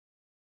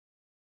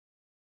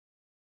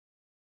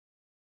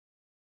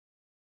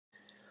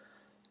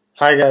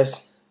Hi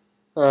guys.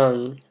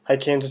 I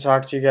came to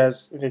talk to you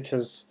guys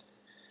because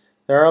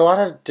there are a lot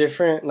of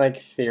different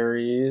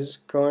theories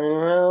going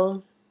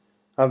around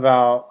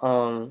about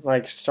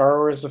Star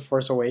Wars The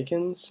Force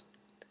Awakens.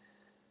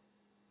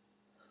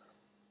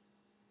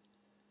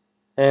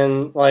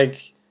 And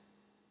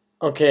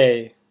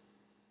okay.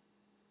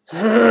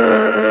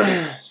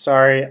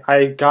 Sorry,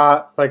 I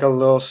got a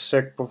little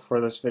sick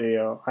before this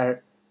video.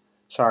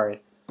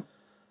 Sorry.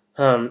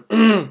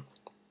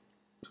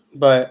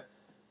 But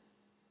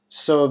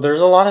so there's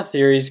a lot of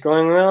theories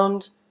going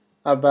around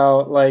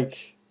about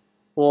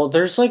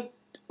there's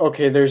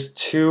there's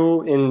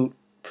two in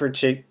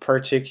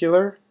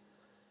particular,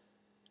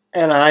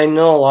 and I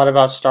know a lot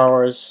about Star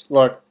Wars.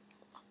 Look,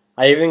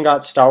 I even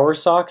got Star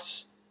Wars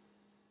socks.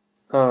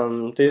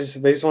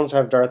 These ones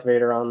have Darth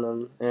Vader on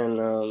them,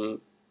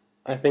 and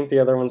I think the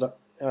other ones,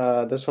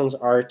 this one's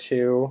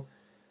R2,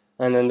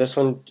 and then this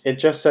one, it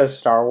just says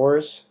Star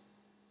Wars.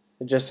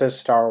 It just says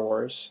Star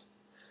Wars.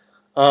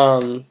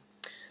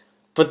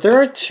 But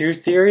there are two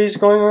theories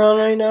going around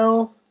right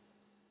now,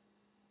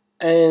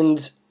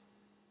 and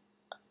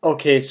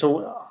okay,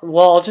 so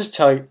I'll just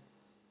tell you.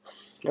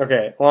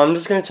 Okay, I'm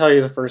just gonna tell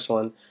you the first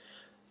one.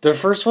 The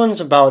first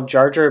one's about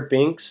Jar Jar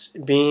Binks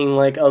being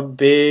a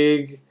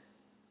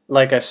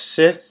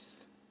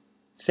Sith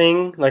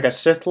thing, like a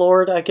Sith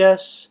Lord, I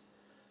guess,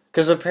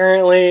 because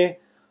apparently,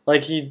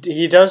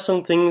 he does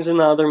some things in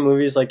the other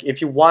movies.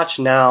 If you watch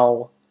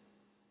now,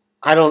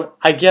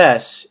 I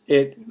guess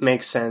it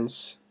makes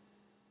sense.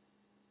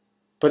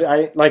 But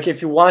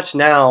if you watch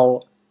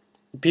now,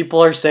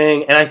 people are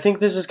saying, and I think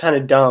this is kind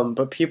of dumb,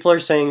 but people are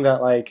saying that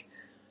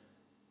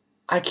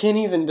I can't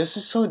even. This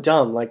is so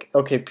dumb.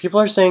 Okay, people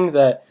are saying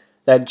that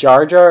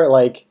Jar Jar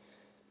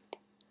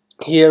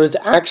he was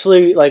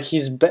actually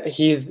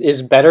he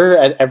is better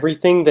at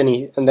everything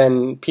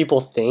than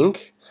people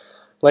think.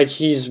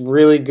 He's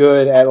really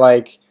good at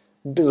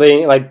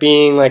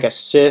being a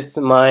Sith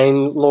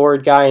mind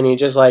lord guy, and he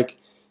just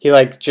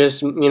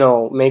just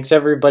makes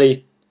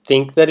everybody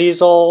think that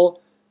he's all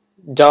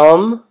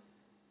dumb,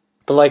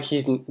 but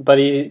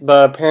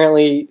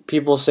apparently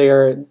people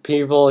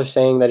are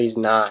saying that he's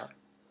not,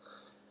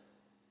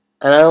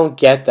 and I don't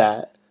get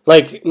that.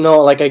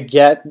 No, I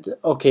get,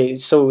 okay,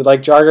 so Jar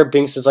Jar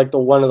Binks is the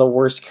one of the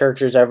worst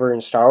characters ever in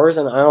Star Wars,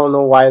 and I don't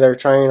know why they're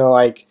trying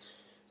to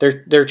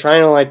they're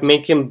trying to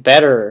make him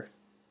better,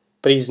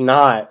 but he's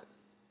not.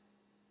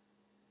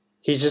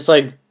 He's just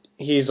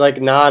he's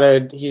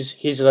not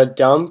he's a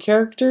dumb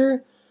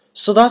character.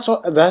 So that's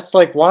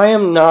why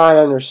I'm not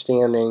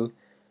understanding.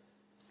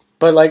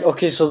 But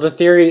okay, so the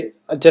theory,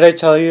 did I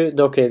tell you?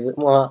 Okay,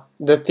 well,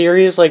 the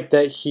theory is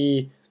that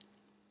he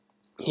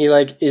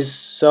is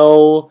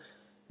so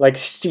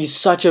he's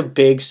such a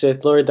big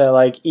Sith Lord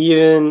that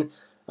even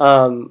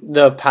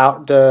the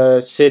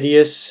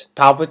Sidious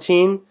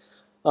Palpatine,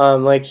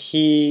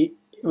 he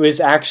was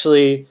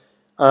actually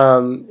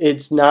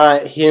it's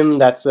not him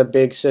that's the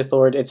big Sith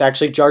Lord, it's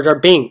actually Jar Jar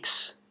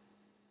Binks.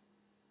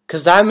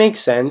 Cause that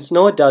makes sense.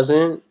 No, it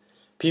doesn't.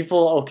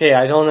 People, okay,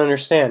 I don't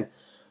understand.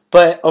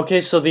 But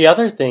okay, so the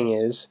other thing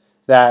is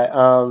that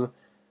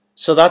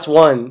so that's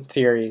one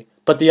theory.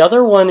 But the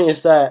other one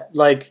is that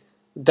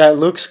that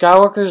Luke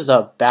Skywalker is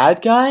a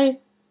bad guy.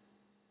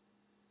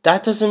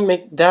 That doesn't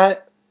make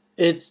that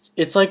it's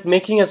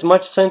making as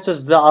much sense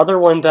as the other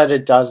one that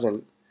it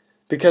doesn't.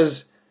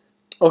 Because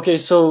okay,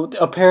 so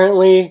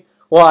apparently,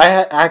 well,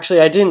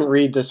 I didn't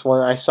read this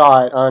one. I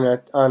saw it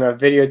on a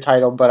video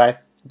title, but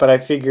I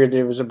figured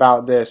it was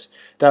about this,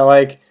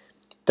 that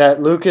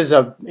that Luke is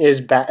Luke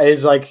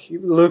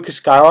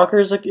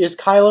Skywalker is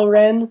KYLO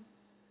REN.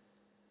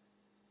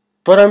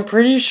 But I'm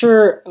pretty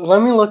sure,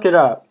 let me look it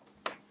up.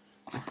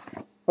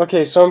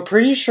 Okay, so I'm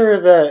pretty sure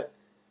that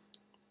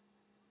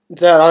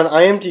on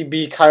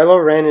IMDb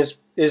KYLO REN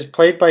is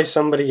played by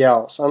somebody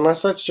else,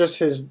 unless that's just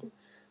his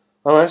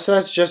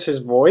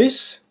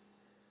voice.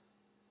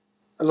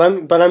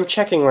 But I'm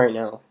checking right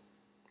now.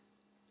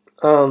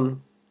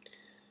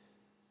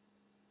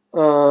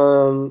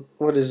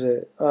 What is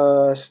it?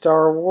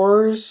 Star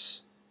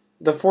Wars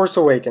The Force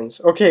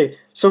Awakens. Okay,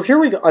 so here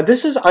we go.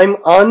 I'm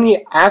on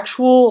the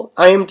actual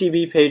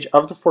IMDb page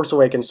of The Force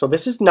Awakens, so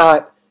this is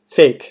not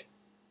fake.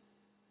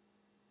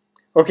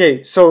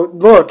 Okay, so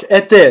look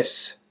at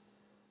this.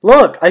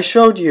 Look, I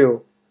showed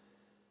you.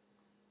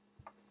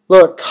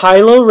 Look,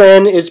 KYLO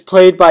REN is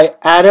played by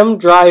Adam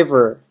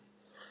Driver.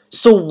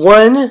 So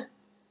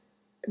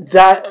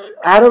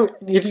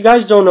if you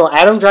guys don't know,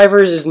 Adam Driver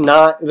is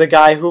not the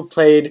guy who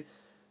played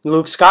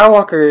Luke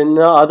Skywalker in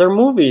the other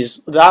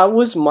movies. That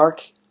was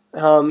Mark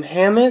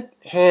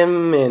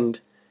Hammond.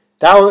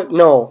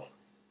 No,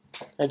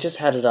 I just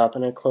had it up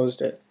and I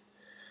closed it.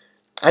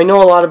 I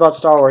know a lot about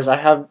Star Wars. I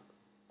have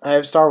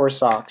Star Wars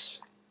socks.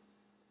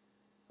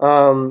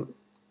 But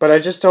I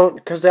just don't,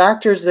 because the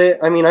actors, I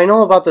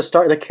know about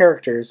the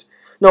characters.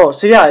 No,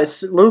 so yeah,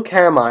 it's Luke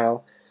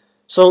Hamill.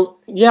 So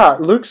yeah,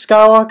 Luke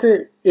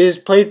Skywalker is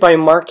played by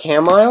Mark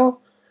Hamill,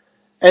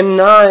 and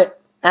not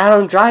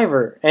Adam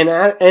Driver, and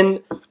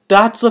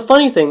that's the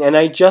funny thing. And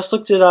I just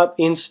looked it up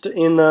in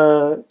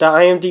the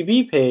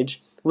IMDb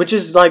page, which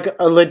is like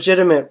a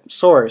legitimate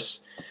source.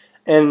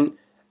 And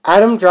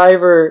Adam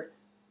Driver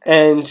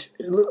and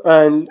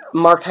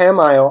Mark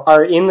Hamill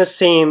are in the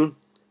same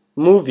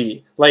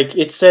movie. Like,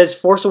 it says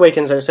Force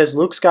Awakens, and it says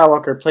Luke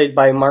Skywalker played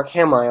by Mark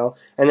Hamill,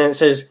 and then it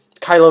says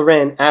Kylo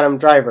Ren, Adam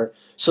Driver.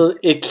 So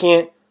it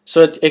can't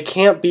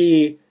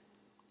be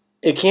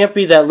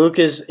that Luke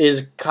is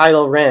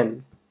Kylo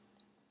Ren,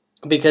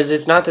 because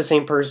it's not the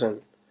same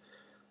person.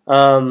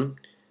 And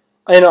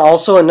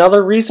also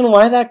another reason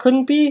why that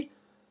couldn't be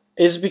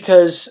is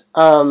because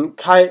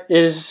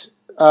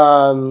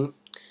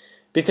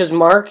because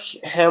Mark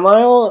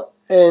Hamill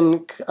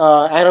and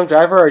Adam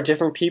Driver are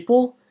different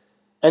people,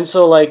 and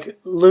so like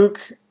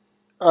Luke,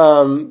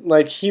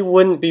 like he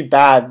wouldn't be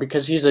bad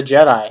because he's a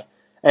Jedi.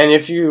 And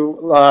if you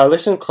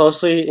listen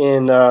closely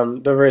in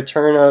the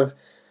Return of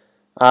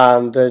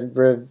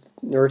the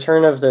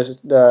Return of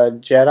the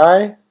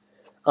Jedi,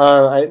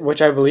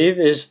 which I believe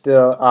is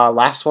the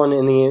last one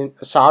in the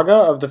saga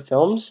of the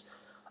films.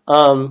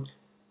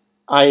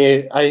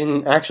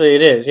 Actually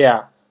it is,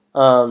 yeah.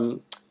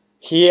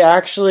 He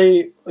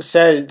actually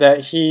said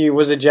that he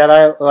was a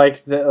Jedi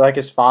like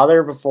his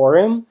father before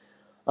him,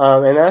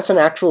 and that's an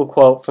actual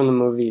quote from the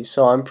movie.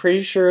 So I'm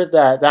pretty sure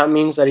that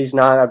means that he's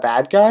not a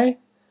bad guy.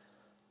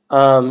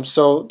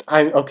 So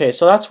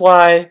that's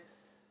why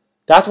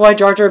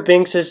Jar Jar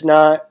Binks is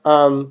not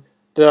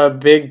the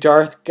big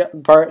Darth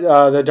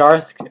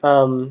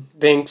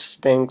Binks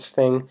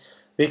thing,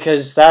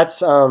 because that's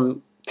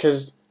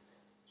because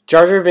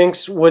Jar Jar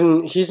Binks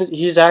wouldn't.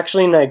 He's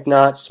actually like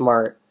not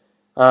smart,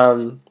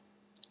 and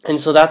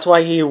so that's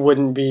why he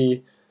wouldn't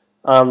be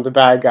the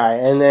bad guy.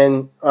 And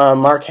then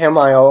Mark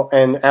Hamill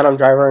and Adam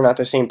Driver are not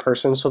the same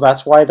person, so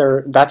that's why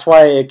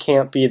it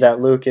can't be that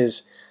Luke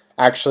is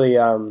actually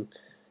a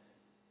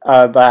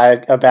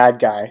bad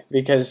guy,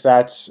 because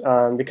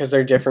because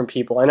they're different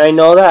people. And I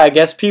know that I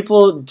guess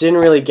people didn't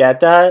really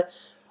get that,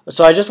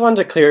 so I just wanted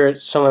to clear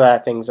some of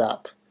that things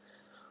up.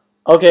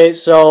 Okay,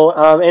 so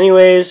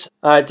anyways,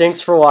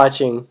 thanks for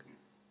watching.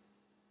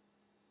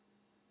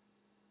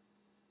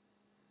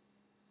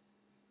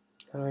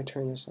 How do I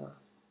turn this off?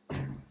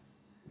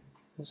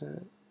 Is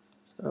that?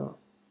 Oh.